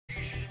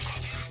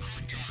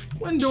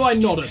When do I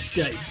not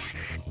escape?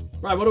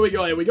 Right, what do we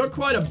got here? We got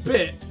quite a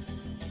bit.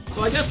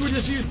 So I guess we'll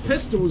just use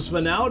pistols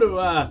for now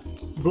to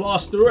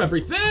blast through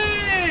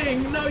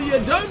everything. No,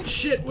 you don't,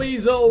 shit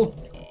weasel.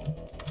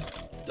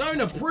 Don't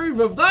approve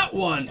of that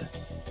one.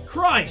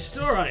 Christ.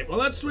 All right, well,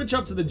 let's switch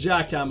up to the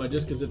jackhammer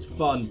just because it's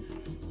fun.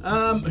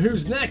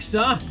 Who's next,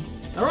 huh?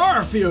 There are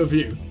a few of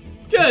you.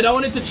 Good, I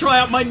wanted to try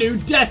out my new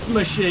death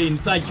machine.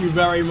 Thank you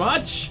very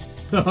much.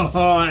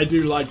 I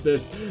do like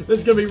this. This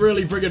is going to be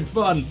really friggin'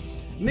 fun.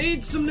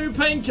 Need some new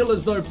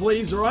painkillers, though,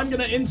 please, or I'm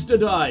going to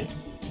insta-die.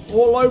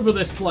 All over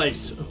this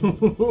place.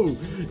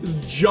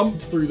 Just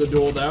jumped through the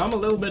door there. I'm a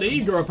little bit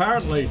eager,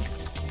 apparently.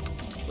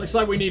 Looks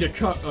like we need a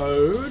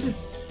code.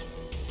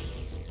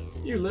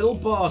 You little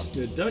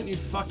bastard. Don't you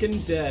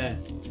fucking dare.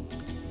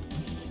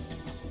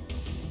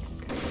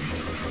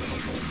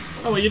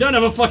 Oh, well, you don't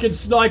have a fucking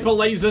sniper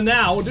laser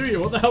now, do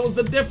you? What the hell was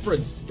the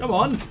difference? Come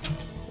on.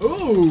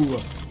 Ooh.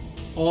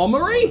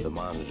 Armory? One of the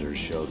monitors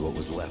showed what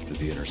was left of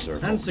the inner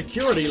circle. And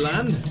security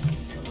land.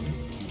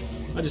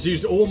 I just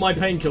used all my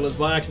painkillers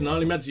by accident. I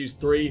only meant to use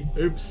 3.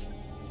 Oops.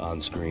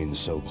 On screen, the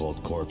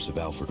so-called corpse of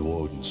Alfred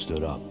Woden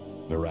stood up,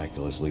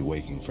 miraculously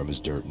waking from his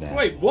dirt nap.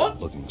 Wait, what?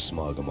 Looking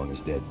smug among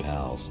his dead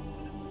pals.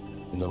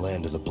 In the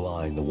land of the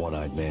blind, the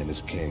one-eyed man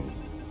is king.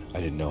 I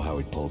didn't know how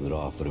he'd pulled it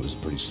off, but it was a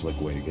pretty slick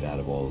way to get out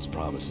of all his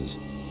promises.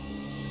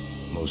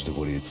 Most of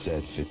what he had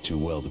said fit too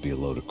well to be a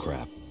load of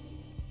crap.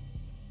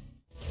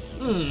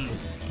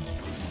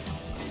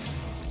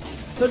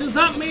 So does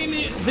that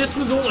mean this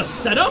was all a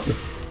setup?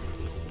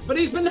 But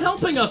he's been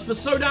helping us for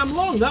so damn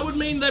long. That would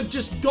mean they've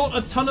just got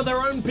a ton of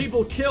their own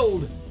people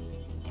killed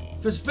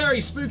for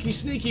very spooky,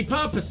 sneaky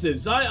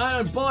purposes. I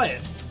don't buy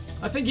it.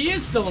 I think he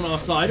is still on our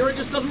side, or it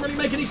just doesn't really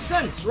make any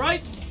sense,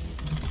 right?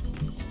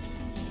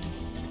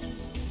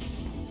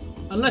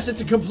 Unless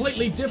it's a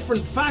completely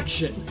different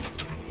faction.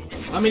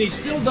 I mean, he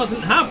still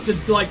doesn't have to,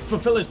 like,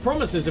 fulfill his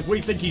promises if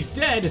we think he's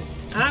dead.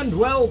 And,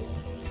 well,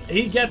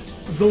 he gets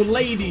the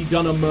lady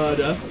done a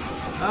murder.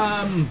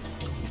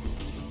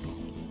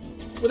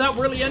 Without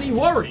really any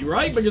worry,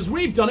 right? Because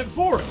we've done it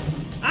for him.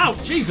 Ow,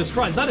 Jesus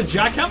Christ, is that a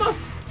jackhammer?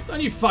 Don't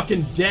you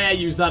fucking dare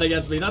use that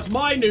against me. That's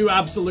my new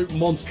absolute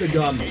monster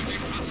gun.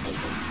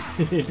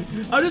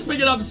 I'm just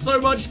picking up so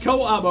much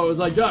Colt ammo as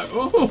I go.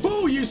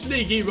 Oh, you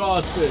sneaky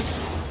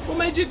bastards. What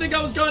made you think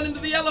I was going into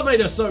the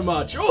elevator so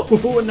much?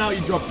 Oh, and now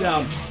you drop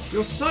down.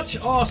 You're such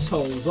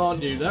assholes,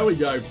 aren't you? There we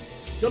go.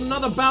 Got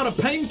another bout of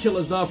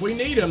painkillers, though, if we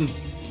need them.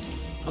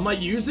 Am I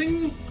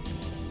using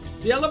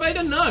the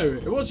elevator? No.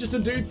 It was just a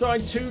dude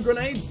throwing 2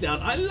 grenades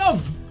down. I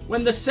love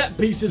when the set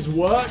pieces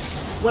work.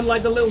 When,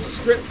 like, the little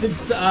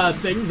scripted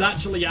things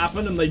actually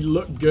happen and they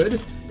look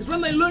good. Because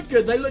when they look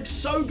good, they look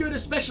so good,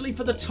 especially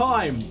for the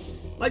time.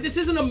 Like, this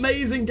is an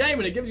amazing game,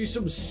 and it gives you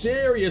some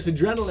serious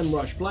adrenaline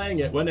rush playing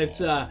it when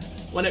it's,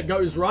 when it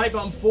goes right,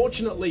 but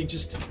unfortunately,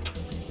 just,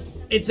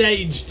 it's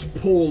aged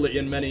poorly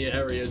in many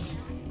areas.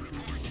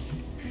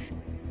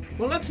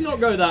 Well, let's not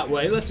go that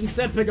way. Let's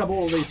instead pick up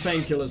all of these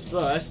painkillers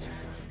first.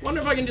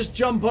 Wonder if I can just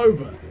jump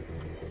over.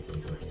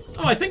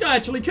 Oh, I think I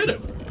actually could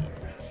have.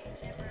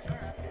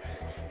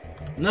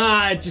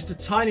 Nah, just a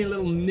tiny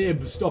little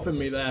nib stopping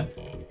me there.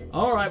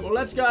 Alright, well,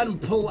 let's go ahead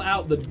and pull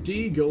out the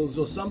deagles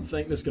or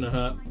something. This is gonna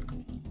hurt.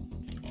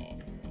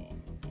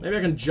 Maybe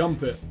I can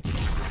jump it.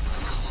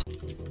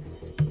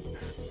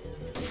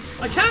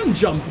 I can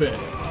jump it!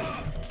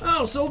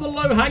 Oh, so all the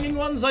low-hanging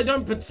ones I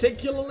don't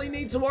particularly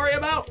need to worry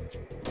about?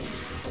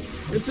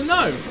 Good to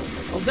know.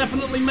 I'll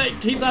definitely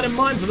keep that in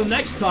mind for the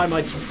next time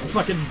I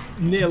fucking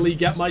nearly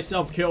get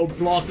myself killed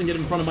blasting it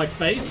in front of my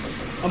face.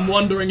 I'm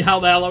wondering how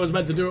the hell I was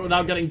meant to do it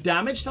without getting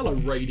damaged. Hello,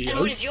 radio. And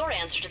what is your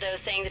answer to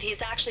those saying that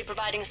he's actually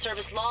providing a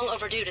service long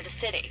overdue to the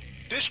city?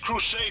 This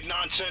crusade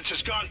nonsense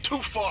has gone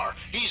too far.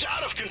 He's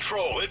out of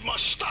control. It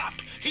must stop.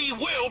 He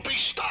will be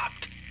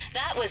stopped.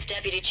 That was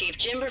Deputy Chief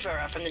Jim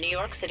Rivera from the New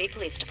York City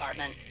Police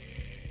Department.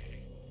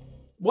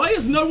 Why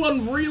is no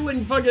one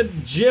reeling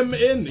fucking Jim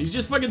in? He's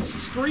just fucking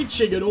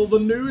screeching at all the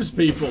news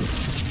people.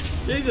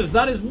 Jesus,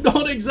 that is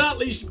not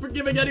exactly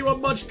giving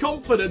anyone much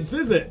confidence,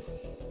 is it?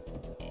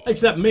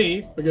 Except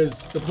me,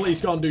 because the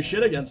police can't do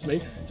shit against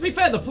me. To be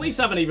fair, the police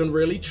haven't even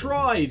really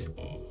tried.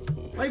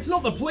 Like, it's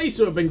not the police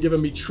who have been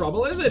giving me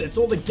trouble, is it? It's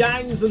all the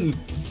gangs and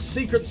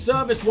Secret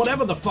Service,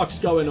 whatever the fuck's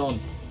going on.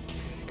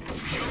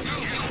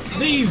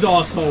 These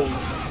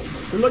assholes,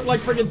 who look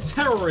like friggin'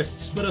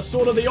 terrorists, but are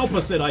sort of the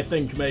opposite, I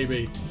think,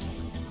 maybe.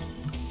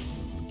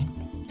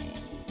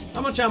 How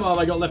much ammo have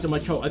I got left in my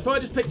coat? I thought I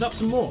just picked up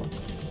some more.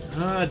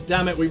 Ah,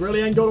 damn it, we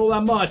really ain't got all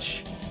that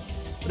much.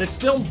 But it's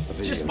still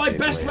just my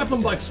best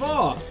weapon by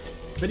far.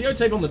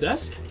 Videotape on the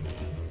desk?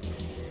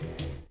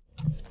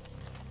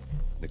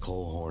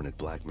 Nicole Horn had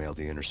blackmailed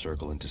the inner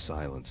circle into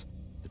silence.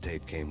 The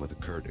tape came with a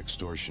curt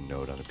extortion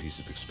note on a piece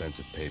of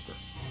expensive paper.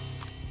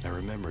 I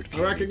remembered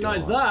I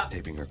recognize that.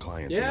 taping her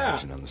clients in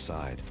action on the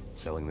side,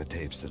 selling the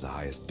tapes to the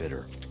highest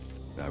bidder.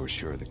 I was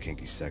sure the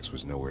kinky sex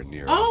was nowhere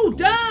near. Oh,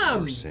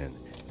 damn! Sin.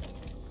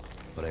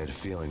 But I had a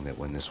feeling that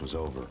when this was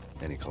over,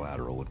 any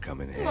collateral would come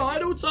in handy. Oh,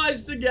 it all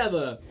ties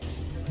together.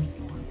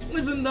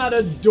 Isn't that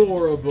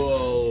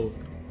adorable?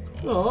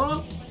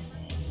 Aww.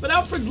 But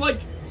Alfred's like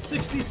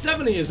 60,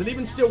 70. Is it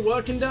even still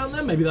working down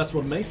there? Maybe that's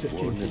what makes it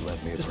kinky.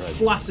 Just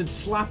flaccid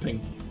slapping.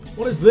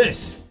 What is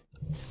this?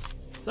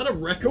 Is that a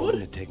record? I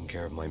had taken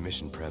care of my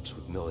mission preps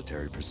with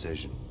military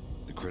precision.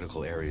 The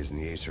critical areas in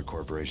the Acer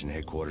Corporation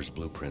headquarters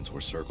blueprints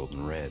were circled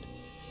in red.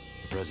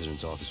 The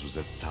president's office was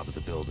at the top of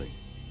the building,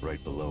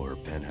 right below her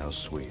penthouse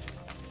suite.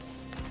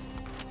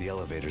 The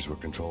elevators were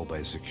controlled by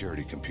a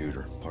security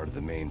computer, part of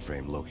the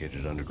mainframe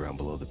located underground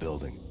below the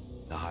building.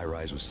 The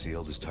high-rise was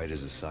sealed as tight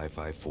as a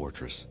sci-fi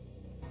fortress.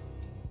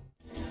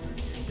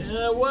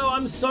 Yeah, well,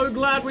 I'm so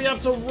glad we have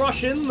to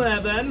rush in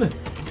there then.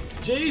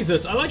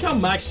 Jesus, I like how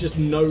Max just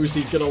knows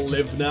he's gonna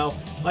live now.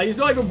 Like, he's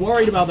not even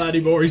worried about that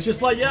anymore. He's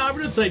just like, yeah, I'm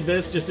gonna take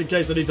this just in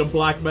case I need to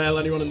blackmail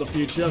anyone in the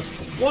future.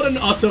 What an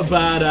utter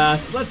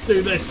badass. Let's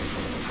do this.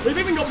 We've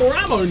even got more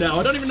ammo now.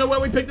 I don't even know where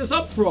we picked this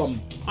up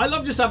from. I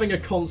love just having a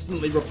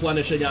constantly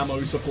replenishing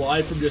ammo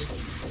supply from just,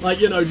 like,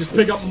 you know, just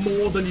pick up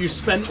more than you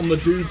spent on the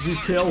dudes you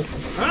kill.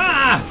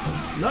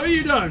 Ah! No,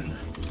 you don't.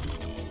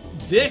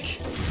 Dick.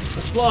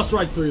 Let's blast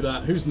right through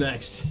that. Who's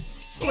next?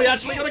 Oh, we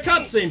actually got a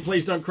cutscene.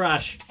 Please don't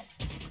crash.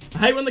 I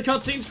hate when the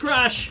cutscenes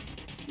crash.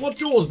 What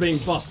door's being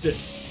busted?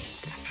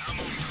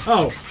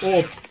 Oh,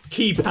 or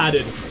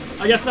keypadded.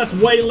 I guess that's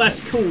way less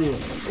cool.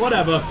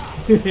 Whatever.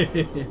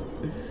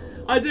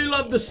 I do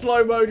love the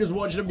slow-mo, just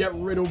watching them get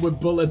riddled with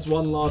bullets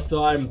one last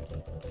time.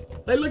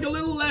 They look a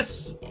little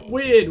less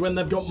weird when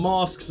they've got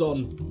masks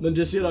on than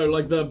just, you know,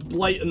 like the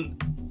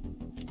blatant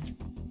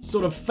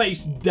sort of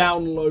face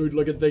download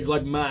look at things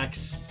like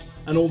Max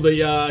and all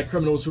the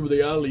criminals from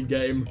the early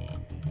game.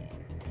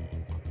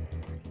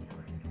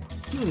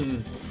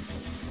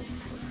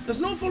 There's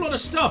an awful lot of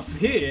stuff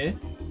here,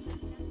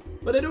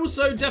 but it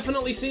also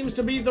definitely seems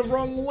to be the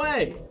wrong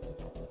way.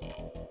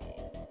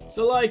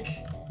 So, like,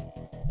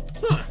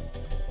 huh.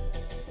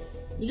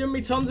 You giving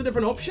me tons of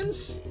different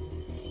options?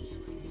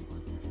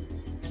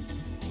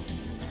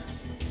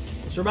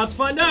 Guess we're about to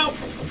find out.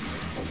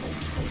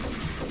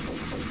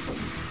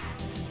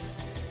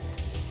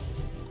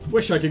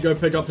 Wish I could go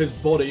pick up his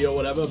body or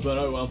whatever, but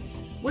oh well.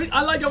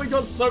 I like how we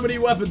got so many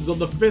weapons on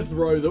the 5th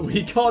row that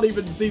we can't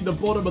even see the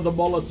bottom of the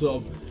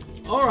Molotov.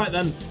 Alright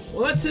then,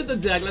 well let's hit the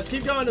deck. Let's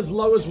keep going as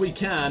low as we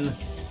can,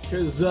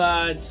 because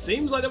it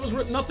seems like there was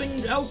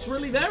nothing else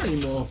really there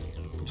anymore,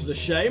 which is a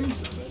shame.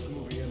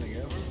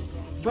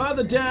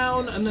 Further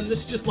down, and then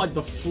this is just like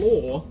the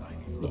floor,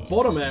 the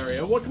bottom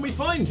area. What can we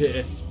find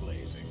here?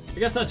 I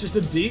guess that's just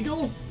a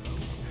deagle?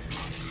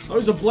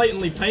 Those are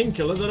blatantly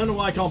painkillers. I don't know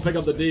why I can't pick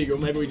up the deagle.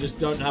 Maybe we just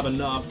don't have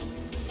enough.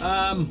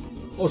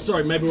 Oh,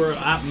 sorry, maybe we're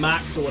at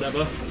max or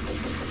whatever.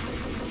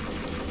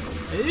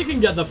 You can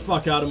get the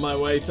fuck out of my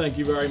way, thank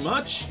you very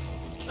much.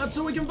 That's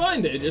all we can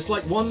find here. Just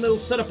like one little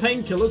set of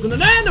painkillers and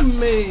an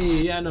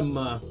enemy!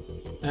 Enema,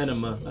 and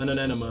an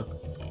enema.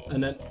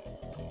 And then...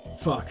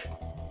 fuck.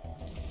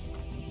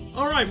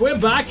 Alright, we're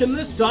back, and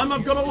this time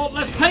I've got a lot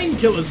less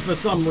painkillers for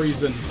some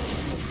reason.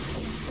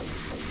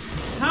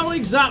 How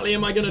exactly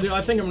am I gonna do?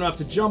 I think I'm gonna have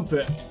to jump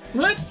it.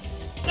 What?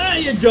 There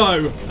you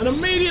go! And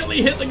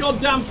immediately hit the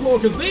goddamn floor,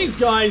 because these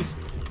guys,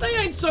 they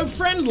ain't so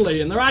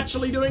friendly, and they're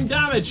actually doing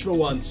damage for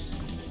once.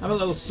 Have a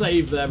little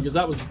save there, because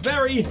that was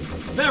very,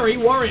 very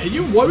worrying. Are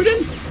you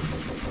Woden?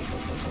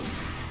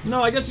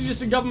 No, I guess you're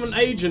just a government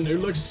agent who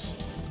looks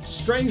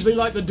strangely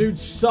like the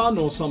dude's son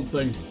or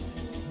something.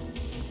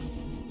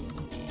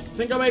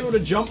 Think I'm able to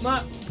jump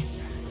that?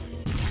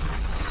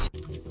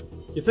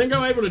 You think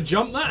I'm able to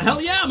jump that?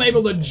 Hell yeah, I'm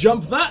able to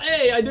jump that!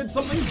 Hey, I did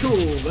something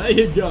cool. There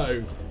you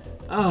go.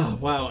 Ah,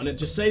 wow, and it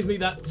just saves me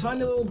that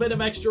tiny little bit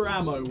of extra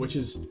ammo, which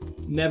is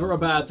never a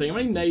bad thing. How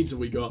many nades have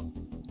we got?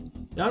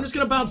 Yeah, I'm just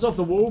gonna bounce off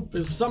the wall,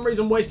 because for some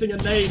reason wasting a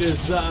nade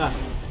is,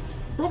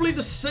 probably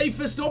the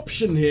safest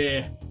option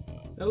here.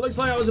 It looks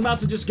like I was about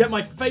to just get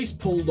my face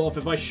pulled off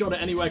if I shot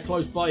it anywhere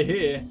close by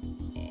here.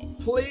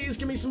 Please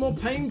give me some more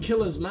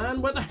painkillers,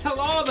 man. Where the hell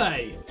are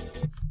they?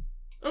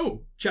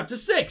 Oh, Chapter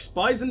 6,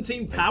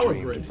 Byzantine Power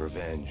Grid. Of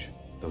revenge.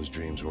 Those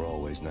dreams were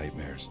always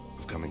nightmares,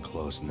 of coming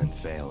close and then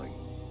failing.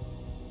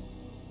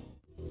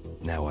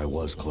 Now I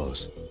was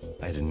close.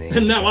 I had a name.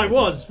 And now I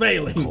was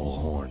failing. Cole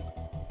Horn.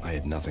 I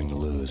had nothing to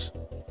lose.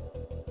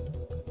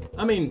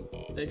 I mean,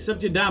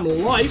 except your damn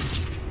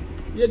life.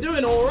 You're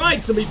doing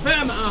alright, to be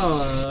fair.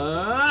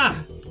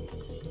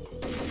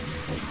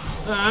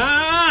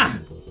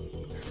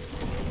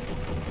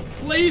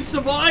 Please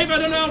survive. I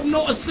don't know,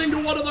 not a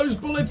single one of those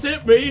bullets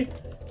hit me.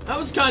 That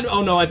was kind of...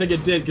 oh no, I think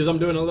it did, because I'm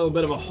doing a little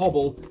bit of a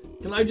hobble.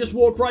 Can I just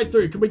walk right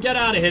through? Can we get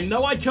out of here?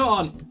 No, I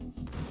can't.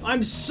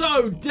 I'm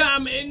so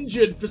damn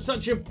injured for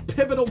such a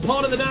pivotal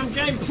part of the damn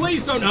game.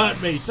 Please don't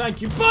hurt me.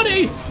 Thank you,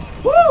 buddy.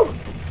 Woo!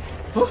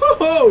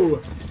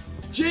 Oh,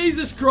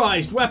 Jesus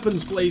Christ.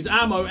 Weapons, please.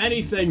 Ammo,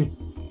 anything.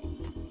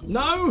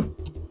 No?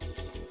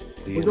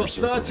 We've got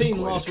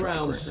 13 last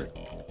rounds.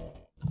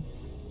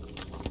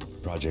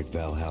 Project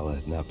Valhalla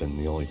had not been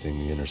the only thing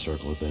the Inner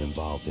Circle had been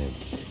involved in.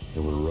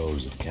 There were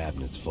rows of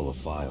cabinets full of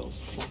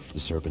files. The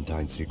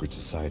Serpentine Secret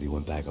Society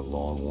went back a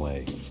long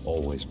way,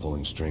 always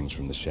pulling strings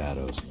from the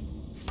shadows.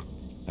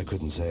 I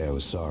couldn't say I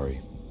was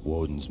sorry.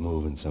 Woden's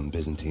moving some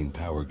Byzantine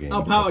power game.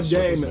 Oh, power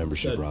game.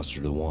 Membership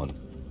roster to 1.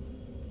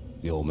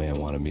 The old man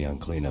wanted me on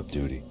cleanup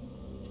duty.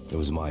 It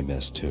was my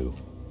mess too.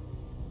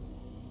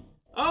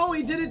 Oh,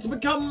 he did it to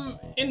become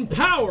in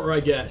power,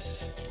 I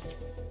guess.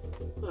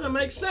 That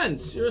makes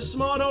sense. You're a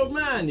smart old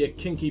man, you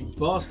kinky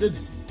bastard.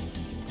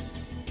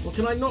 What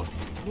can I not...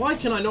 Why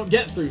can I not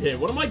get through here?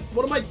 What am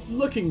I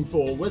looking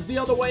for? Where's the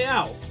other way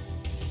out?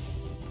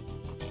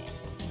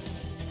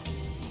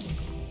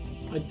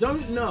 I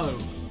don't know.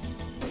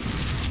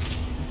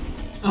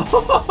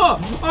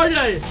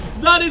 Okay,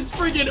 that is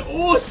freaking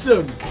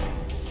awesome.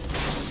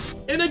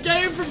 In a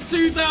game from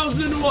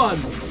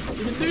 2001,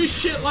 you can do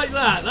shit like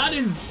that. That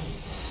is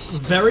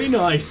very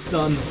nice,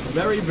 son.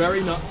 Very,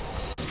 very nice.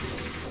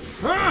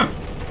 Ah!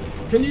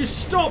 Can you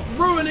stop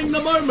ruining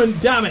the moment,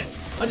 damn it?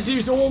 I just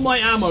used all my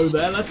ammo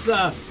there. Let's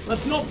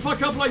not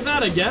fuck up like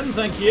that again,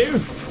 thank you.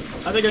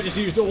 I think I just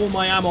used all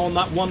my ammo on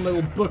that one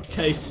little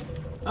bookcase.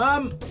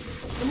 In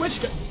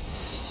which case...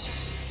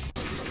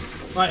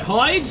 Right,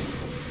 hide.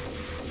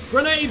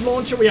 Grenade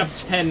launcher, we have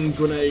 10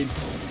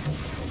 grenades.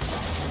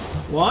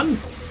 1.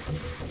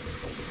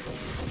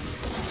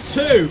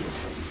 2.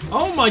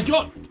 Oh my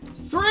god.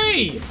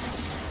 3.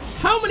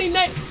 How many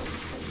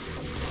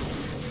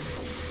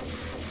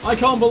I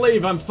can't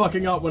believe I'm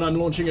fucking up when I'm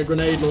launching a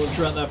grenade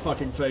launcher at their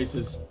fucking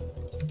faces.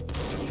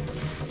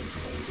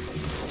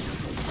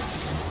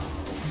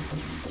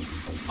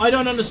 I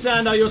don't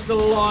understand how you're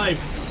still alive.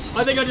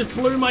 I think I just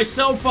blew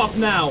myself up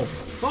now.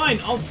 Fine,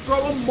 I'll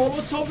throw a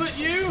Molotov at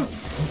you.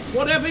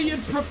 Whatever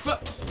you'd prefer.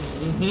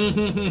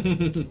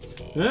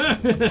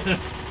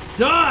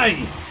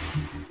 Die!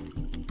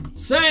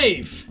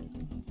 Save!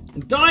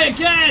 And die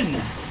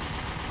again!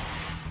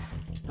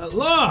 At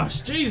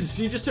last! Jesus,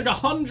 you just took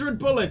 100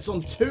 bullets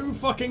on 2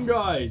 fucking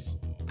guys.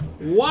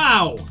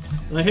 Wow!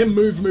 And I hear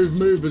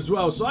move as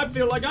well, so I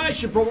feel like I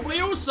should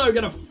probably also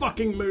get a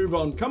fucking move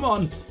on. Come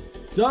on.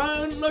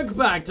 Don't look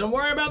back. Don't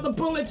worry about the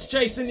bullets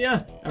chasing you.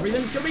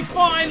 Everything's gonna be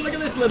fine. Look at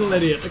this little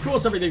idiot. Of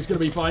course everything's gonna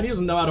be fine. He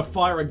doesn't know how to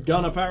fire a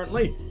gun,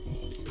 apparently.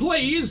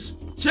 Please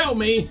tell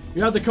me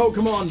you have the Colt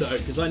Commando,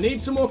 because I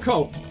need some more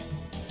Colt.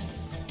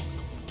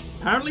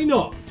 Apparently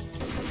not.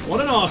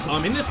 What an arse.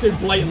 I mean, this dude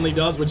blatantly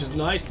does, which is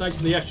nice, thanks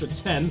to the extra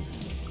 10.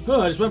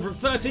 Oh, I just went from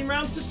 13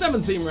 rounds to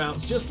 17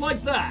 rounds, just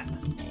like that.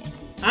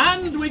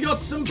 And we got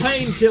some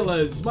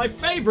painkillers, my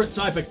favorite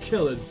type of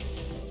killers.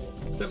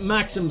 Except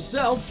Max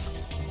himself.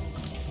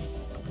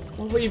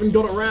 What have we even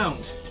got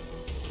around?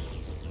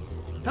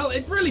 Hell,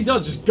 it really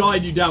does just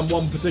guide you down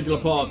one particular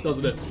path,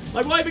 doesn't it?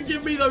 Like, why even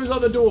give me those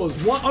other doors?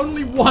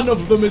 Only one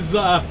of them is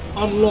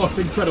unlocked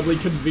incredibly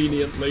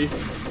conveniently.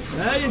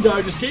 There you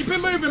go, just keep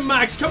it moving,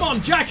 Max. Come on,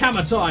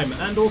 jackhammer time.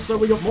 And also,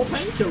 we got more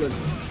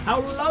painkillers.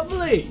 How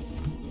lovely.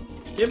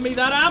 Give me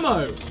that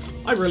ammo.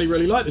 I really,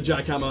 really like the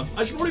jackhammer.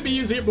 I should probably be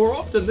using it more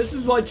often. This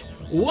is like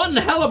one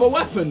hell of a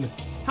weapon.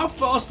 How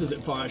fast does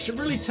it fire? I should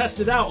really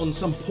test it out on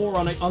some poor,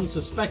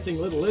 unsuspecting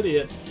little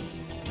idiot.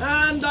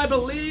 And I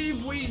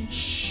believe we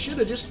should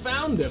have just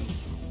found him.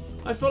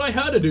 I thought I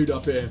heard a dude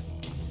up here.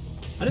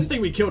 I didn't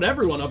think we killed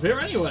everyone up here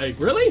anyway.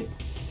 Really?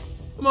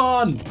 Come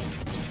on.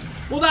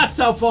 Well, that's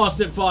how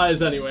fast it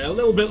fires anyway. A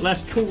little bit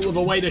less cool of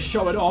a way to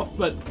show it off,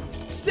 but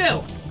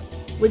still.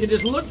 We can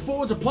just look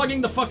forward to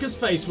plugging the fucker's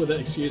face with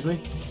it. Excuse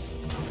me.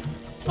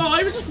 Oh,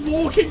 he was just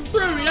walking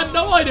through. He had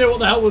no idea what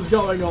the hell was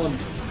going on.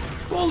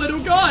 Poor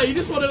little guy. He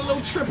just wanted a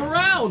little trip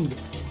around.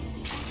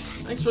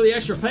 Thanks for the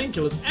extra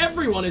painkillers.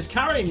 Everyone is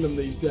carrying them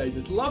these days.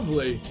 It's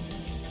lovely.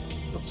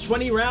 Got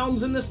 20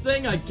 rounds in this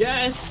thing, I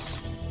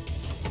guess.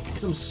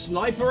 Some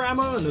sniper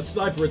ammo, and the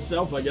sniper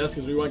itself, I guess,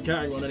 because we weren't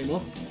carrying one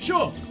anymore.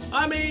 Sure.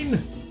 I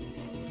mean,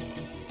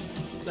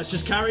 let's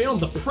just carry on.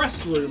 The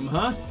press room,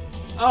 huh?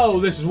 Oh,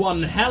 this is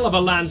one hell of a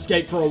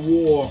landscape for a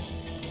war.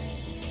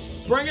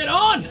 Bring it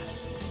on!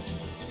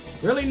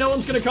 Really? No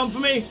one's gonna come for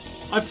me?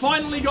 I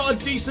finally got a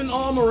decent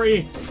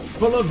armory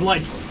full of,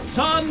 like,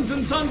 tons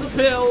and tons of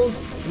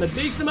pills and a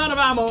decent amount of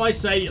ammo, I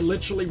say,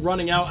 literally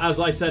running out as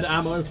I said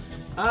ammo.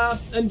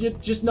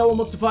 And just no one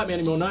wants to fight me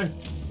anymore, no?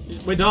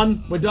 We're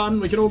done. We're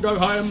done. We can all go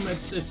home.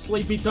 It's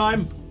sleepy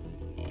time.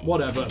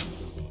 Whatever.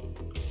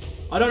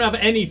 I don't have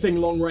anything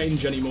long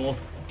range anymore.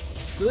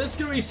 So this is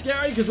going to be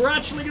scary because we're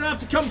actually going to have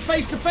to come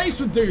face to face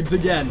with dudes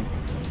again.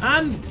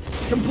 And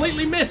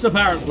completely miss,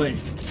 apparently.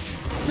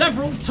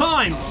 Several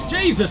times.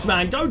 Jesus,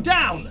 man, go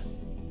down.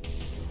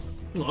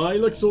 Oh, he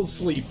looks all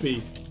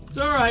sleepy. It's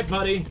alright,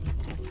 buddy.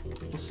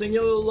 I'll sing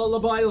you a little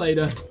lullaby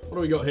later. What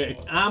do we got here?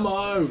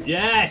 Ammo.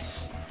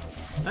 Yes.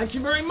 Thank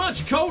you very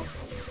much, Colt.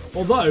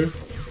 Although,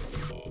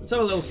 let's have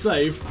a little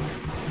save.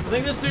 I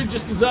think this dude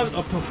just deserves...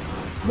 Oh,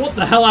 what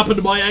the hell happened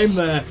to my aim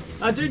there?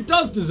 That dude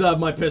does deserve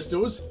my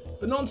pistols,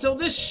 but not until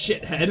this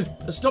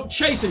shithead has stopped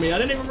chasing me. I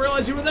didn't even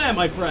realize you were there,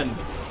 my friend.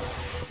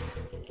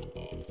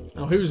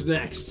 Now, who's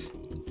next?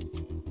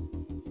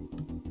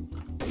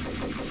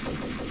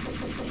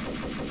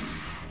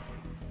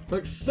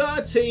 Look,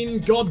 13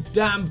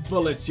 goddamn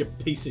bullets, you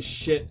piece of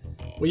shit.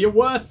 Were you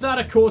worth that?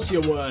 Of course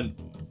you weren't.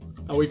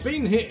 Oh, we've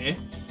been here.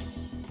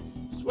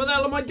 So where the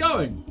hell am I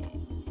going?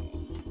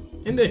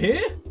 Into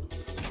here?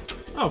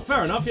 Oh,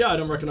 fair enough. Yeah, I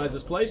don't recognize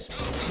this place.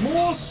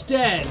 More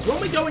stairs. When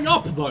are we going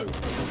up, though?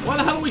 Why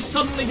the hell are we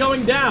suddenly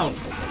going down?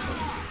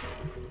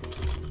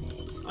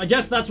 I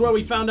guess that's where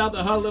we found out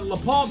that her little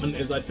apartment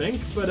is, I think.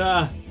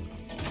 But,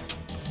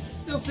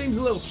 still seems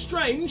a little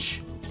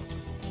strange.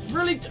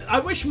 Really,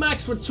 I wish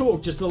Max would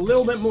talk just a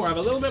little bit more, have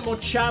a little bit more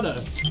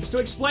chatter, just to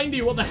explain to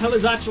you what the hell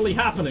is actually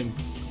happening.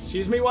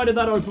 Excuse me, why did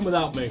that open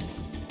without me?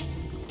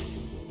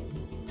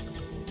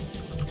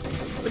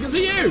 Because of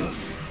you!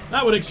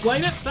 That would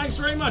explain it. Thanks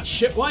very much,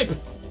 shitwipe.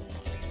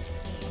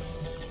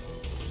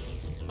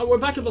 Oh, we're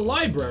back at the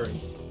library.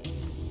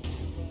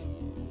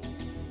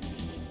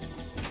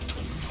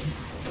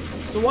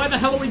 So why the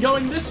hell are we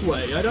going this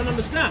way? I don't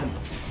understand.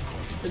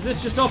 Is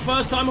this just our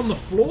first time on the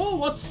floor?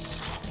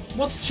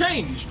 What's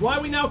changed? Why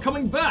are we now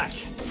coming back?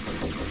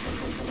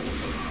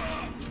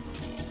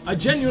 I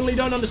genuinely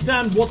don't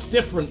understand what's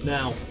different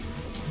now.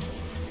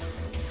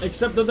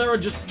 Except that there are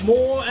just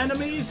more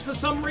enemies for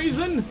some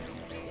reason.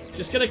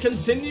 Just gonna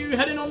continue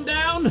heading on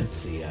down?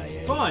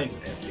 CIA, fine.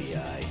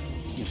 FBI,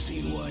 you've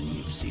seen one,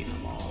 you've seen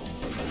them all.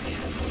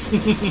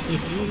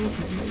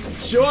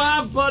 Sure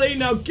have, buddy.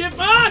 Now give...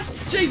 Ah!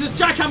 Jesus,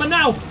 jackhammer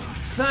now!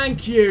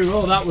 Thank you.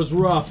 Oh, that was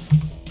rough.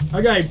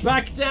 Okay,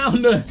 back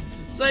down to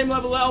same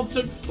level health.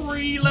 Took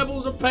 3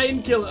 levels of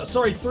painkillers.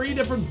 Sorry, 3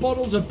 different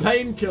bottles of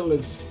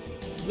painkillers.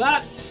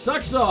 That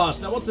sucks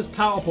ass. Now, what's this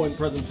PowerPoint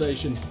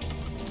presentation?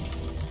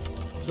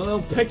 There's a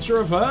little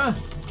picture of her.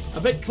 A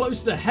bit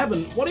close to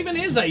heaven. What even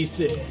is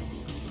Aesir?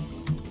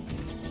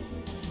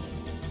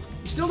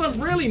 You still don't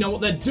really know what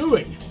they're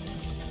doing.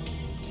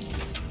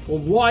 Or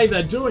why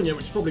they're doing it,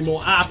 which is probably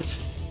more apt.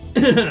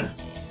 Take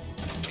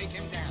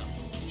him down.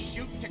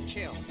 Shoot to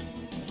kill.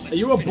 Are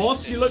you a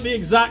boss? You look the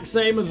exact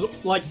same as,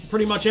 like,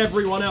 pretty much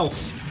everyone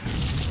else.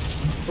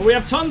 But we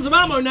have tons of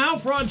ammo now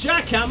for our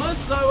jackhammer,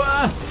 so,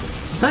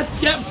 let's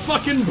get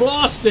fucking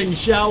blasting,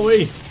 shall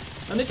we?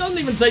 And it doesn't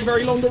even take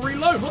very long to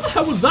reload. What the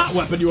hell was that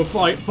weapon you were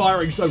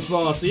firing so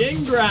fast? The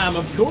Ingram,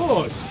 of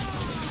course.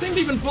 Seemed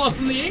even faster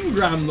than the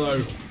Ingram, though.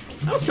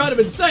 That was kind of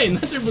insane.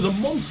 That dude was a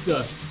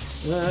monster.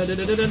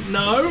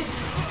 No.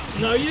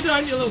 No, you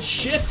don't, you little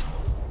shit.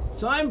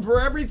 Time for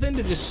everything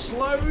to just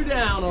slow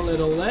down a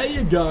little. There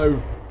you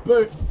go.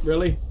 But,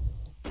 really?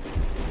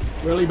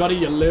 Really, buddy?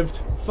 You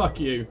lived? Fuck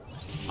you.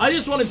 I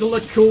just wanted to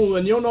look cool,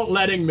 and you're not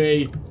letting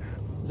me.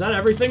 Is that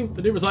everything?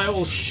 The dude was like,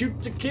 oh, shoot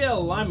to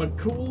kill. I'm a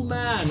cool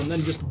man. And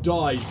then just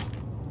dies.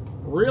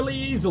 Really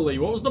easily.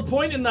 What was the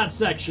point in that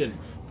section?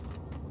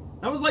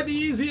 That was like the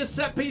easiest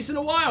set piece in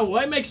a while.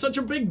 Why make such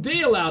a big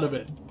deal out of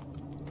it?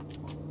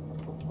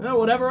 Oh,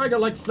 whatever. I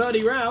got like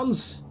 30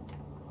 rounds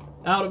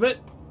out of it.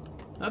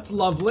 That's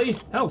lovely.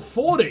 Hell,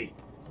 40.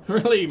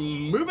 Really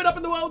moving up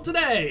in the world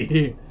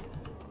today.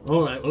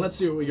 Alright, well, let's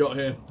see what we got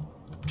here.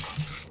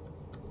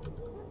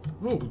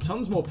 Oh,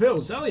 tons more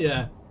pills. Hell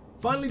yeah.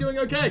 Finally doing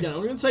okay again.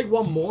 I'm going to take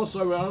one more,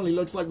 so it only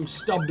looks like we've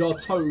stubbed our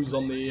toes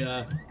on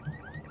the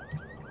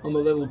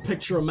little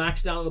picture of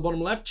Max down at the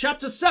bottom left.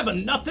 Chapter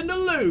 7, nothing to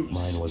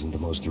lose. Mine wasn't the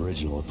most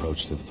original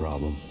approach to the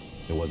problem.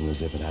 It wasn't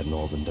as if it hadn't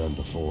all been done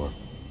before.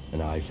 An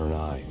eye for an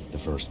eye, the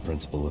first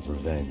principle of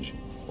revenge.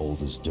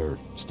 Old as dirt,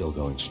 still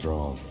going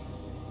strong.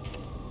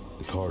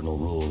 The cardinal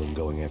rule in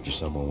going after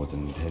someone with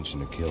an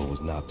intention to kill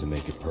was not to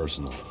make it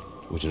personal,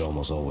 which it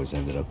almost always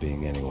ended up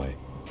being anyway.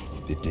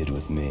 It did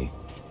with me.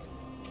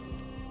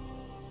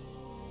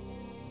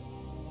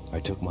 I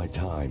took my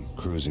time,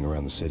 cruising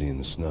around the city in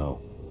the snow.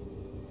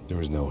 There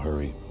was no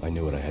hurry. I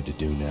knew what I had to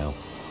do now.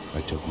 I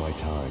took my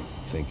time,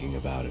 thinking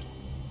about it,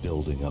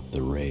 building up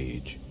the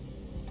rage.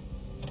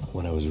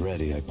 When I was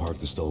ready, I parked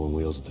the stolen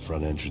wheels at the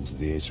front entrance of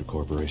the Acer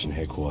Corporation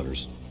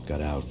headquarters.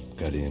 Got out,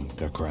 got in,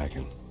 got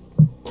cracking.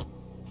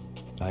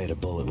 I had a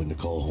bullet with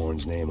Nicole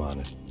Horn's name on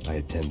it. I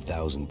had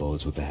 10,000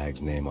 bullets with the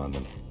Hag's name on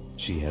them.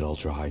 She had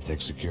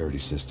ultra-high-tech security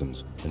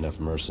systems, enough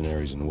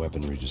mercenaries and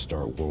weaponry to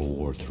start World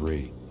War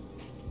III.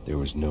 There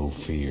was no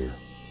fear.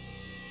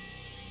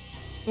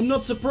 I'm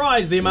not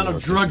surprised the amount of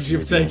drugs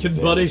you've taken,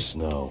 buddy.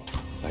 Snow.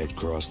 I had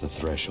crossed the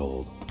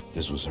threshold.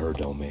 This was her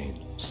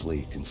domain.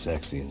 Sleek and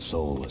sexy and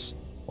soulless.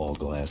 All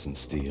glass and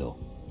steel.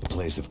 A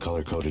place of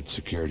color-coded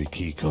security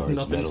key cards,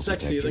 Nothing metal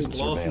sexier detectors, than and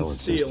glass and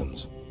surveillance steel.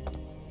 systems.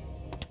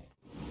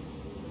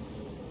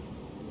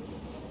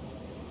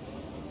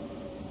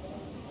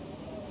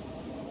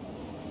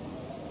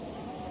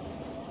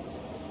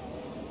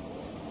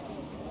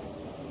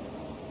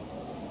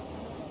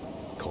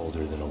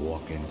 Colder than a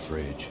walk-in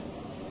fridge.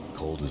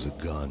 Cold as a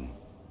gun.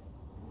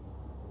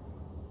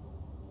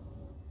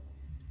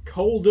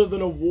 Colder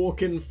than a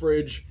walk-in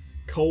fridge.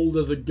 Cold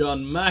as a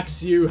gun.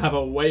 Max, you have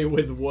a way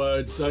with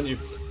words, don't you?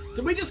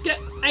 Did we just get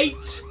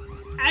 8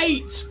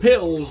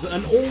 pills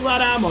and all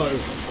that ammo?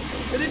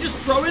 Did it just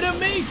throw it at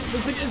me?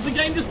 Is the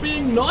game just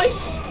being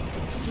nice?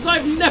 Because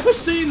I've never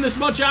seen this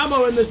much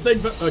ammo in this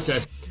thing.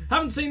 Okay.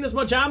 Haven't seen this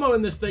much ammo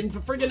in this thing for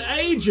friggin'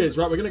 ages.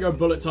 Right, we're gonna go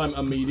bullet time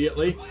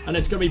immediately. And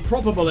it's gonna be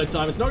proper bullet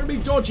time. It's not gonna be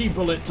dodgy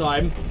bullet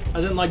time.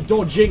 As in, like,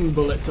 dodging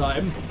bullet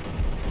time.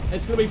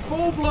 It's gonna be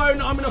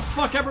full-blown, I'm gonna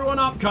fuck everyone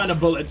up kind of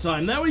bullet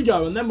time. There we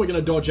go. And then we're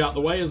gonna dodge out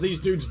the way as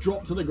these dudes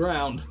drop to the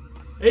ground.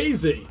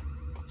 Easy.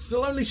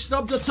 Still only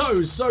stubbed her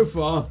toes so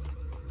far.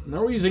 And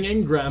they're all using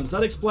engrams.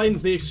 That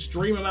explains the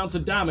extreme amounts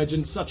of damage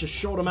in such a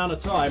short amount of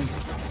time.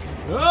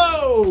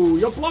 Oh,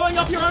 you're blowing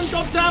up your own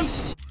goddamn...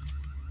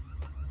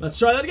 Let's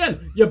try that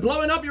again. You're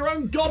blowing up your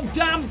own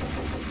goddamn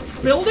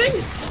building?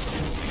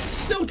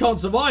 Still can't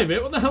survive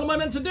it. What the hell am I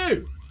meant to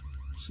do?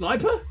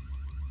 Sniper?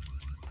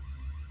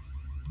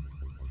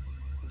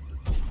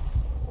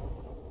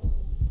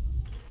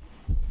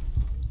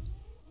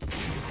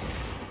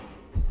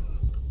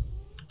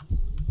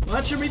 Well,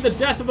 that should be the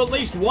death of at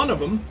least one of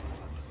them.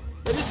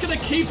 They're just gonna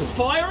keep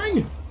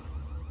firing?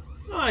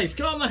 Nice,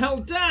 calm the hell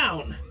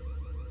down.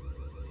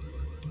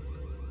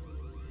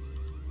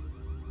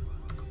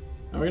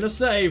 Are we gonna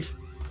save?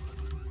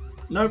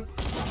 Nope.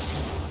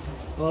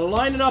 I'll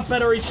line it up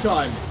better each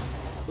time.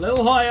 A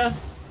little higher.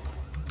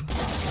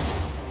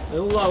 A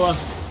little lower.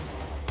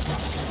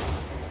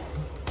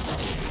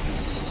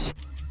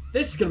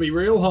 This is gonna be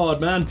real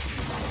hard, man.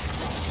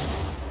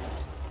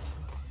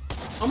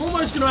 I'm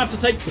almost gonna have to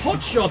take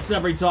pot shots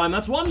every time.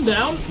 That's one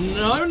down.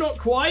 No, not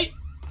quite.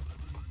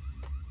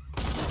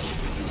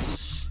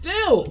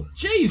 Still!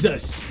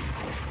 Jesus!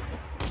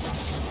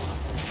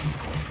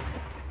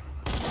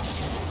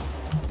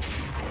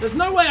 There's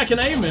no way I can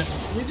aim it.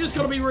 You just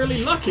gotta be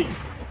really lucky.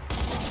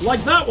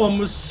 Like that one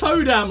was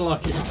so damn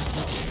lucky.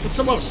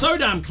 Well, so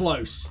damn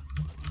close.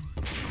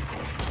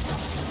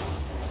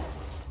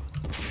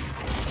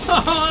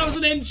 That was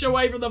an inch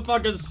away from the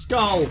fucker's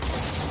skull.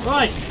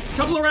 Right,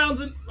 couple of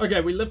rounds and... Okay,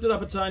 we lifted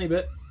up a tiny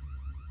bit.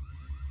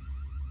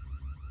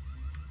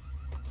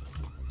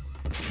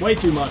 Way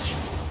too much.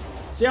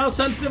 See how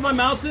sensitive my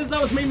mouse is?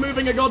 That was me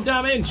moving a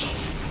goddamn inch.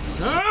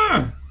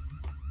 Ah!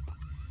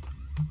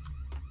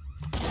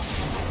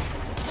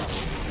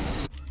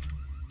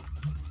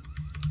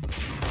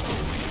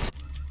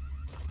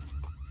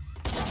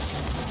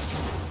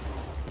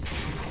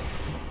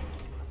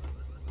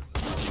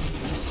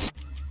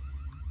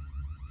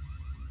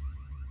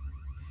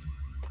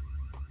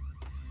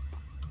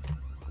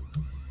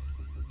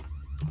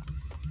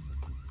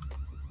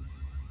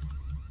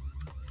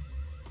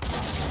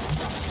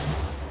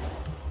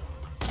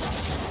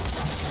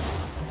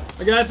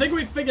 Okay, I think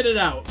we figured it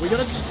out. We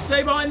gotta just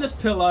stay behind this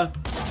pillar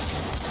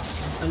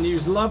and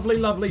use lovely,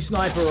 lovely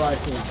sniper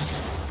rifles.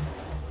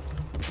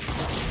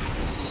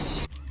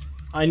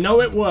 I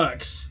know it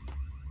works.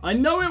 I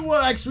know it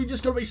works. We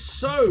just gotta be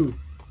so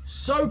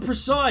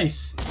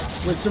precise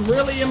with some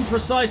really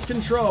imprecise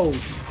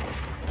controls.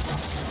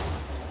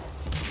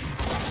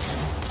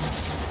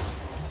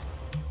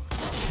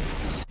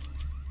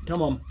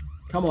 Come on.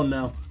 Come on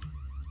now.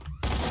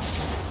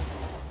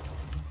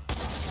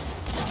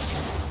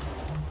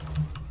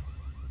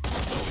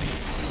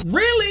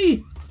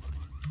 Really?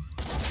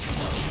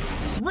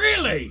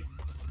 Really?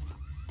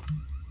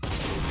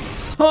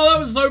 Oh, that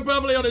was so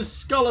perfectly on his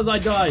skull as I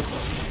died.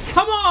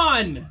 Come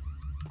on!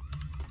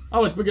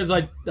 Oh, it's because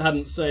I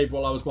hadn't saved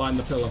while I was behind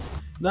the pillar.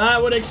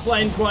 That would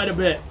explain quite a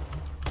bit.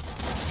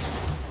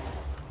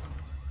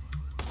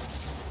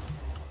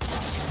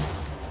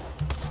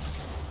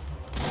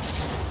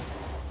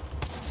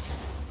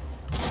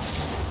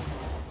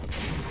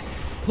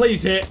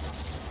 Please hit.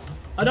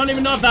 I don't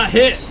even know if that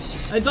hit.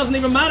 It doesn't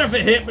even matter if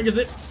it hit because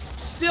it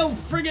still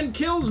friggin'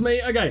 kills me.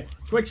 Okay,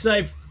 quick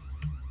save.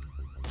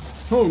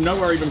 Oh,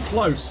 nowhere even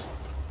close.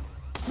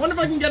 Wonder if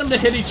I can get them to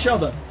hit each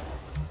other.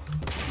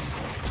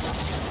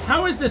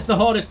 How is this the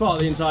hardest part of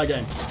the entire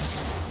game?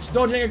 Just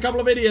dodging a couple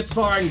of idiots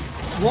firing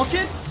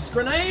rockets?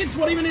 Grenades?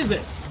 What even is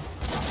it?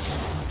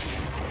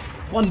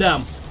 One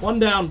down. One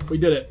down. We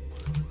did it.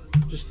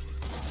 Just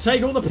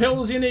take all the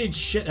pills you need,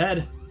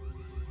 shithead.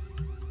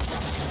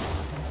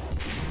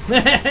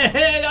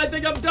 I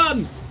think I'm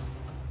done.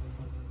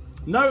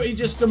 No, he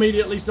just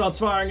immediately starts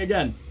firing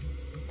again.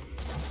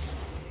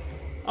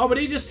 Oh, but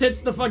he just hits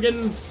the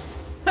fucking...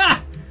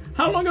 Ha!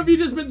 How long have you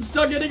just been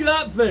stuck hitting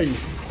that thing?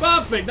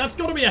 Perfect, that's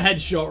got to be a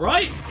headshot,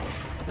 right?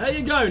 There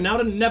you go, now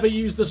to never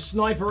use the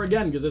sniper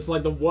again, because it's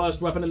like the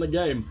worst weapon in the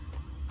game.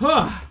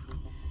 Huh.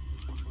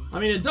 I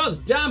mean, it does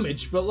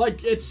damage, but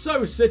like, it's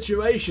so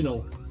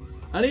situational.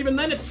 And even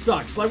then it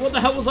sucks. Like, what the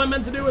hell was I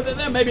meant to do with it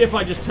there? Maybe if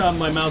I just turned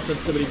my mouse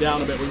sensitivity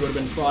down a bit, we would have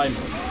been fine.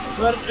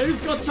 But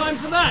who's got time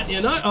for that,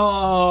 you know?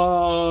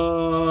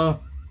 Oh.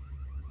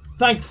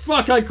 Thank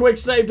fuck I quick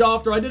saved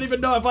after. I didn't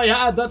even know if I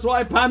had. That's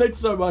why I panicked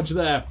so much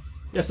there.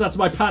 Yes, that's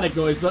my panic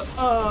noise.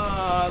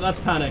 That's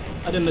panic.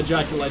 I didn't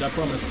ejaculate, I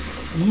promise.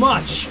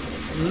 Much.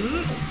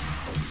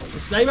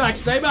 Stay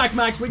back,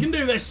 Max. We can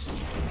do this.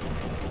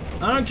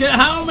 I don't care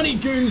how many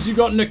goons you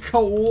got,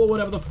 Nicole, or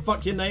whatever the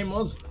fuck your name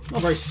was. Not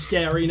a very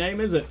scary name,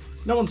 is it?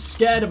 No one's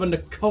scared of a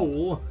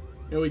Nicole.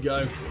 Here we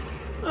go.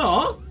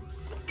 Aw,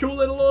 cool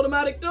little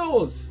automatic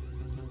doors.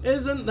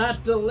 Isn't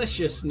that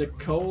delicious,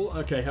 Nicole?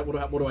 Okay,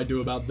 what do I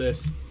do about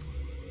this?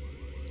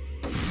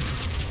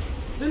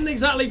 Didn't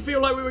exactly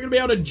feel like we were going to be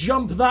able to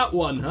jump that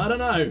one. I don't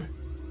know.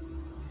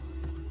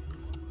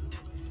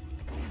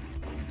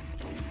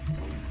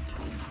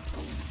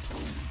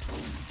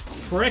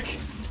 Prick.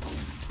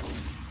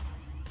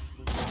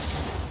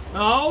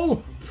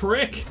 Oh,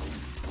 prick.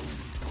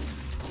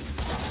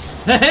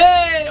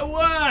 Hey, it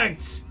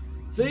worked!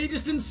 See,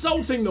 just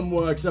insulting them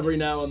works every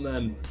now and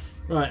then.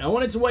 Right, I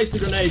wanted to waste a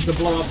grenade to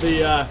blow up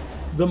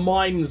the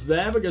mines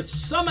there, because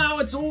somehow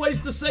it's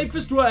always the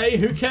safest way.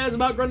 Who cares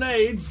about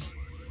grenades?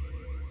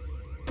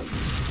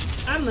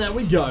 And there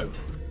we go.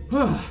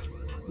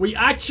 We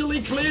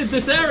actually cleared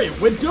this area.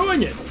 We're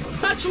doing it.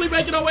 Actually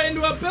making our way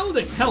into a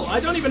building. Hell, I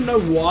don't even know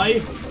why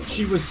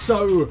she was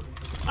so...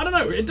 I don't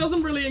know. It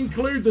doesn't really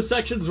include the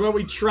sections where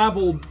we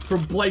traveled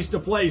from place to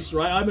place,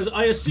 right?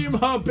 I assume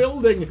her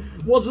building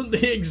wasn't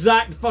the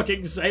exact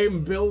fucking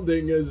same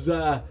building as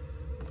the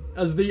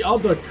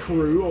other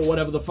crew or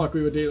whatever the fuck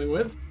we were dealing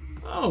with.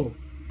 Oh.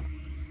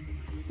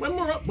 When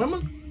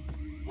was...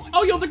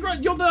 Oh, you're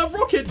the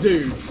rocket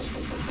dudes.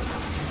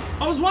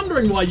 I was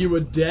wondering why you were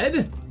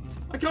dead.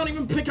 I can't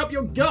even pick up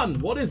your gun.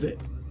 What is it?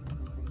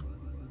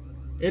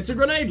 It's a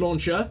grenade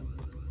launcher.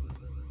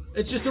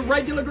 It's just a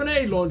regular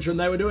grenade launcher and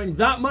they were doing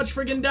that much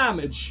friggin'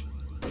 damage.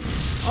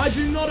 I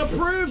do not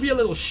approve, you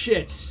little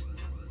shits.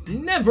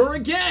 Never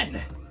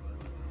again.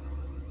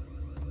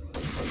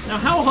 Now,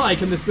 how high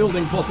can this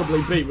building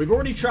possibly be? We've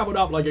already traveled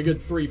up like a good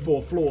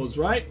 3-4 floors,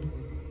 right?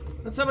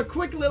 Let's have a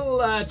quick little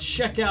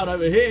check out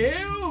over here.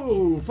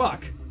 Ooh,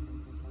 fuck.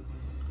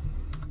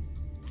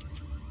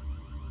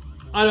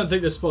 I don't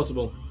think this is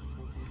possible.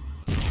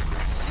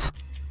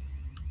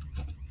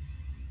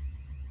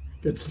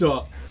 Good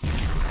start.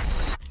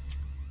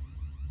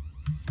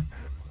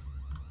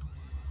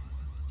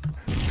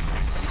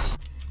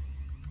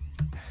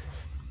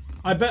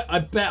 I bet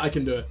I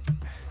can do it.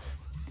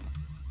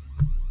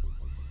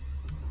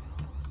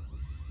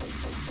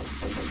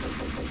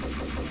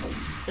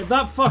 If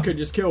that fucker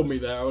just killed me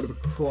there, I would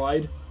have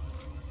cried.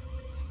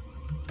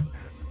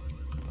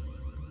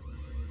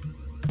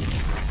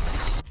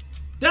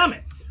 Damn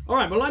it!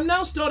 Alright, well I'm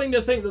now starting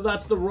to think that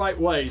that's the right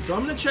way, so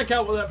I'm gonna check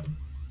out what that...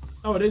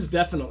 Oh, it is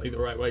definitely the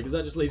right way, because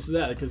that just leads to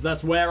there, because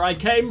that's where I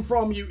came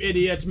from, you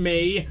idiot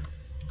me.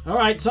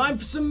 Alright, time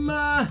for some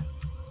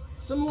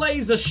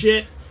laser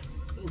shit.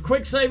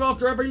 Quick save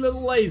after every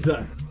little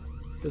laser.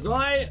 Because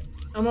I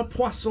am a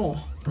poisson.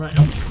 Right,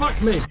 oh,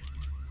 fuck me.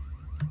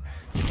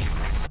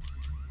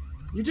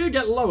 You do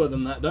get lower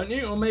than that, don't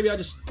you? Or maybe I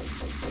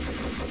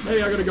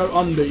gotta go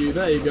under you.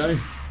 There you go.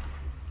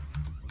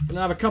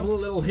 Gonna have a couple of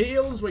little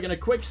heals. We're gonna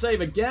quick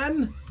save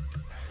again.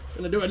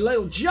 Gonna do a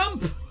little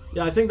jump.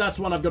 Yeah, I think that's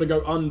one I've got to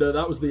go under.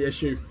 That was the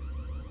issue.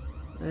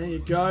 There you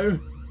go.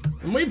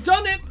 And we've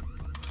done it!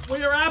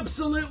 We are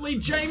absolutely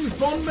James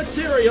Bond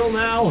material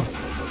now.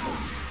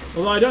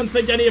 Although I don't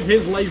think any of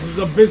his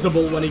lasers are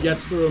visible when he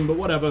gets through them, but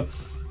whatever.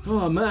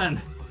 Oh, man.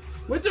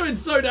 We're doing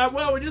so damn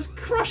well. We're just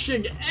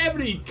crushing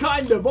every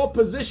kind of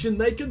opposition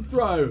they can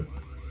throw.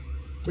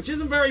 Which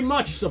isn't very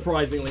much,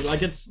 surprisingly.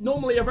 Like, it's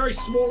normally a very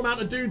small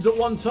amount of dudes at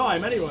one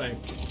time, anyway.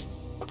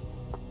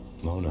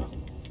 Mona.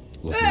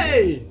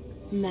 Hey!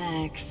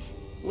 Max,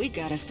 we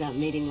gotta stop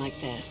meeting like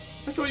this.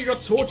 I thought you got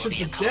tortured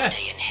to It will be a cold death.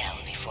 day in hell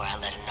before I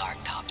let a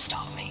narc cop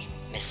stop me.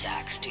 Miss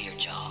Sachs, do your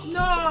job.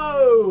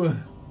 No!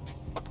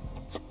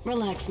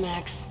 Relax,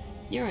 Max.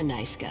 You're a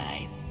nice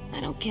guy.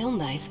 I don't kill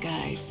nice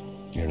guys.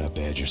 You're not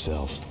bad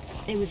yourself.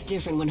 It was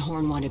different when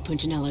Horn wanted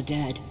Punchinello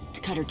dead. To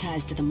cut her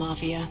ties to the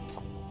Mafia.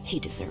 He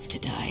deserved to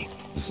die.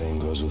 The same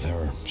goes with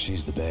her.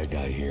 She's the bad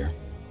guy here.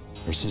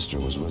 Her sister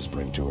was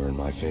whispering to her in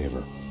my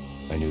favor.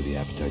 I knew the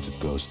appetites of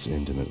ghosts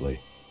intimately.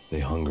 They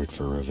hungered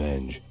for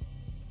revenge.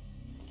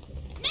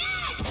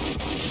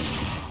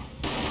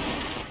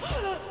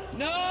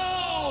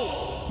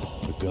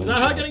 No! Is that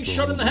her getting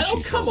shot in the head?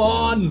 Oh, come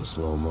on! In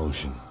slow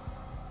motion.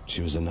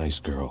 She was a nice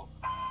girl.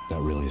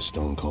 Not really a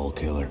stone-cold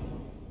killer.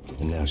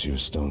 And now she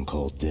was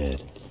stone-cold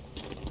dead.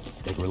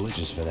 Like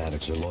religious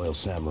fanatics or loyal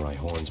samurai,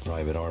 Horn's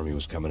private army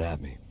was coming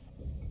at me.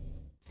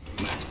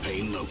 Max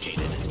Payne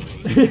located.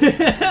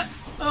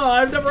 Oh,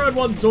 I've never heard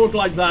one talk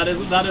like that.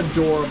 Isn't that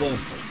adorable?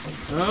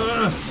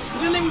 You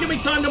didn't even give me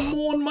time to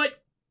mourn my...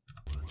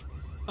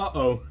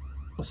 Uh-oh.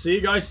 I'll see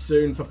you guys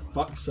soon, for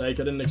fuck's sake.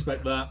 I didn't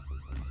expect that.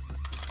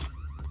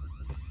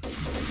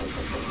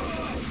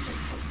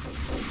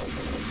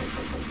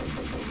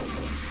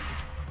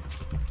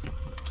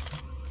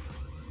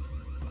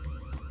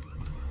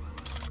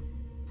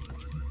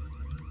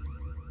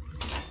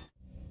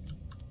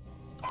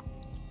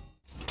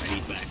 I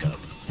need backup.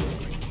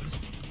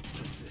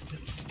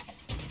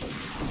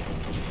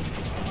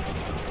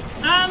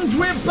 And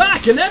we're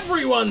back, and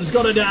everyone's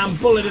got a damn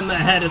bullet in their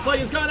head. It's like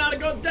it's going out of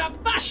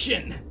goddamn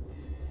fashion.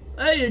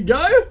 There you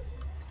go.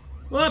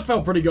 Well, that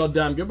felt pretty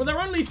goddamn good. But there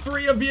are only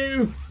 3 of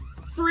you.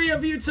 3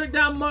 of you took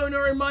down Mona,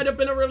 who might have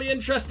been a really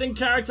interesting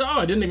character. Oh,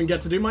 I didn't even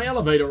get to do my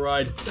elevator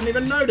ride. Didn't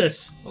even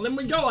notice. Well, then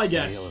we go, I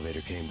guess. The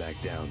elevator came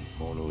back down.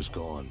 Mona was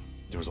gone.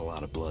 There was a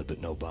lot of blood,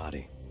 but no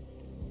body.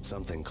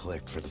 Something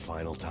clicked for the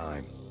final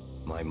time.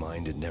 My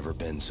mind had never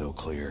been so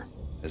clear.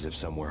 As if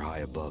somewhere high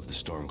above, the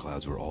storm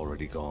clouds were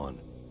already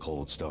gone.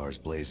 Cold stars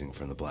blazing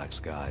from the black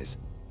skies.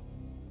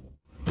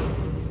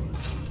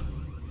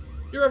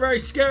 You're a very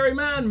scary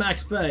man,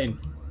 Max Payne.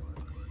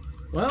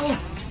 Well,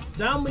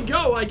 down we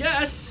go, I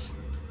guess.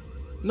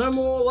 No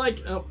more like...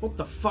 what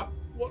the fuck?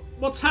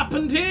 What's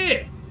happened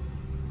here?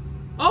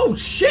 Oh,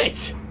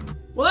 shit!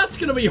 Well, that's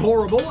gonna be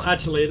horrible.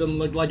 Actually, it doesn't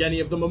look like any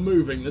of them are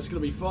moving. That's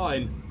gonna be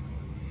fine.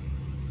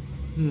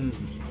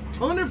 I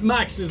wonder if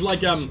Max is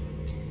like,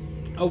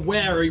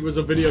 aware he was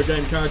a video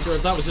game character,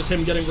 if that was just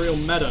him getting real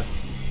meta.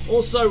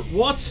 Also,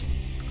 what?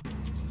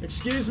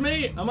 Excuse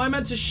me? Am I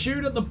meant to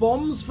shoot at the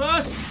bombs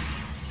first?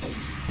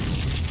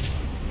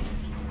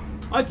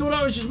 I thought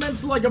I was just meant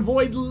to, like,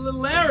 avoid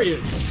little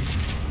areas.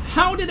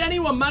 How did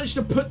anyone manage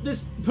to put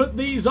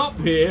these up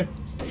here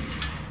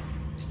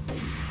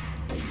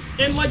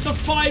in, like, the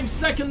 5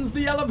 seconds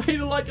the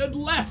elevator, like, had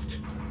left?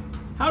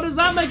 How does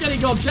that make any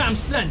goddamn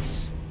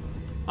sense?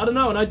 I don't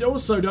know, and I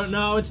also don't know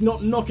how it's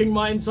not knocking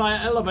my entire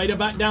elevator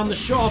back down the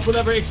shaft with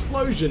every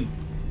explosion.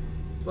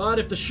 But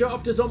if the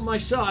shaft is on my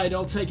side,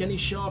 I'll take any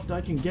shaft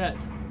I can get.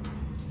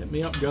 Hit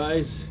me up,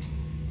 guys.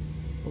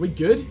 Are we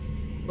good?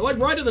 We're like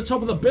right at the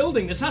top of the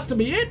building. This has to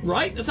be it,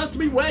 right? This has to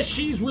be where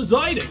she's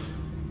residing.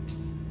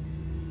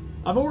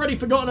 I've already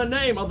forgotten her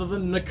name other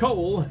than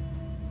Nicole.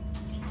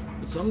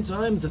 But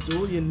sometimes that's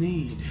all you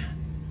need.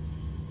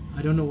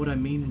 I don't know what I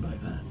mean by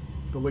that,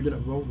 but we're gonna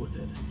roll with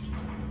it.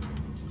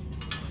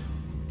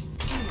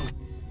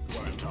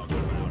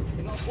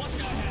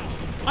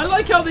 I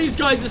like how these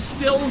guys are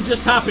still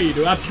just happy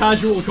to have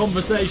casual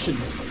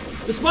conversations.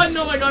 Despite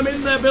knowing I'm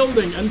in their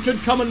building and could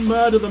come and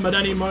murder them at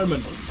any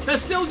moment. They're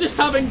still just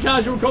having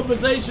casual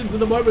conversations in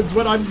the moments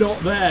when I'm not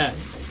there.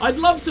 I'd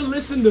love to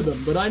listen to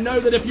them, but I know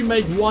that if you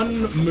make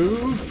one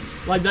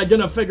move, like, they're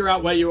gonna figure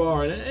out where you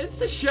are, and it's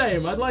a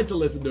shame. I'd like to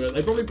listen to it.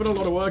 They probably put a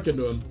lot of work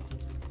into them.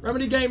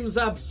 Remedy games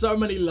have so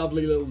many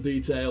lovely little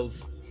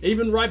details.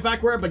 Even right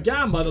back where it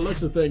began by the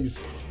looks of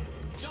things.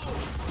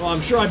 Well,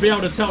 I'm sure I'd be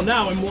able to tell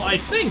now in what I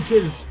think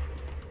is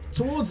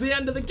towards the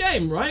end of the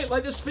game, right?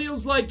 Like, this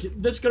feels like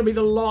this is going to be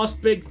the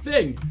last big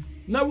thing.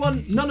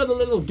 None of the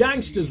little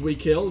gangsters we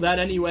killed had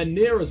anywhere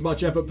near as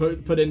much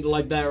effort put into,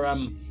 like, their,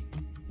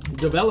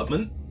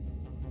 development.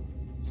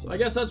 So I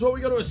guess that's what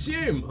we got to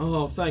assume.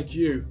 Oh, thank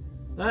you.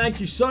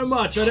 Thank you so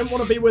much. I didn't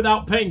want to be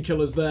without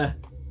painkillers there.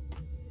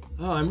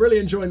 Oh, I'm really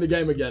enjoying the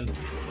game again.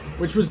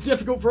 Which was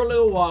difficult for a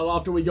little while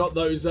after we got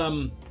those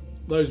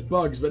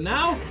bugs. But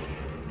now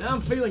I'm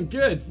feeling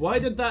good. Why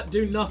did that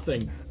do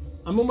nothing?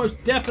 I'm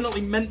almost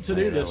definitely meant to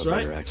do this,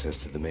 right? Access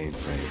to the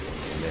mainframe.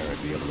 And there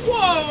I'd be able to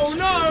Whoa!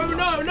 No!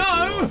 No!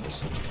 No!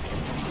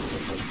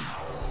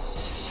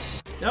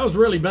 That was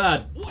really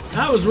bad.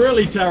 That was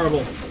really terrible.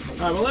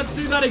 Alright, well, let's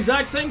do that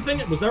exact same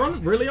thing. Was there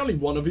really only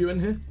one of you in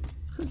here?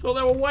 I thought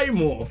there were way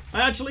more.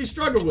 I actually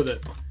struggled with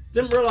it.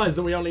 Didn't realize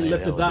that we only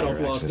lifted that off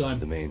last time.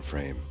 To the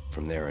mainframe.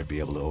 From there, I'd be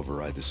able to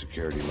override the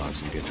security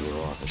locks and get to her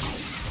office.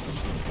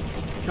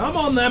 Come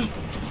on, then.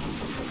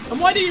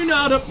 And why do you know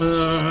how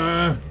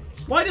to...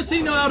 why does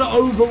he know how to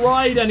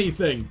override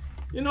anything?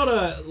 You're not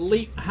a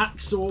elite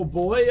hacksaw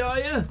boy, are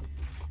you?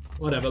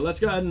 Whatever, let's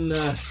go ahead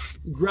and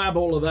grab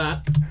all of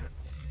that.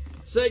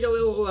 Take a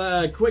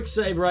little quick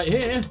save right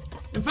here.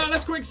 In fact,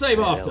 let's quick save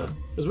after.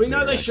 Because we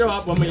know they show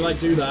up when we, like,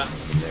 do that.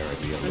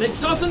 And it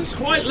doesn't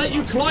quite let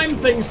you climb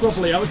things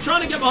properly. I was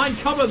trying to get behind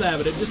cover there,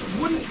 but it just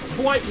wouldn't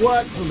quite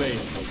work for me.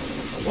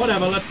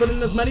 Whatever, let's put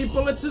in as many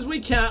bullets as we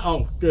can.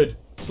 Oh, good.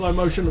 Slow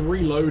motion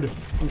reload.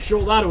 I'm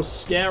sure that'll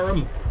scare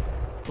them.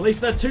 At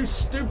least they're too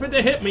stupid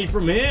to hit me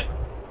from here.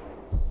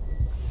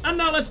 And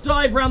now let's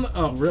dive around the...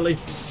 Oh, really?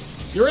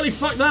 You really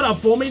fucked that up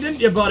for me, didn't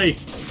you, buddy?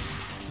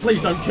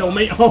 Please don't kill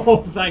me.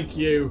 Oh, thank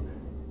you.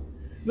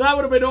 That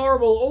would have been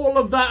horrible. All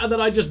of that and then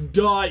I just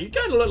die. You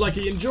kind of look like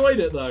he enjoyed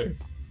it, though.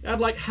 He had,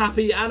 like,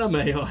 happy anime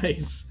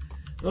eyes.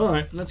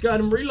 Alright, let's go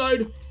ahead and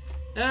reload.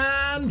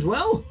 And,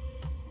 well,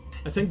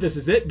 I think this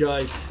is it,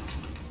 guys.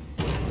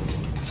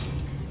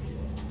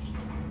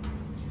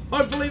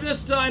 Hopefully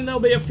this time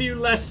there'll be a few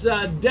less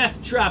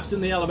death traps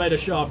in the elevator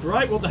shaft,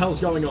 right? What the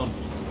hell's going on?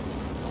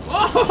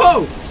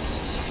 Oh!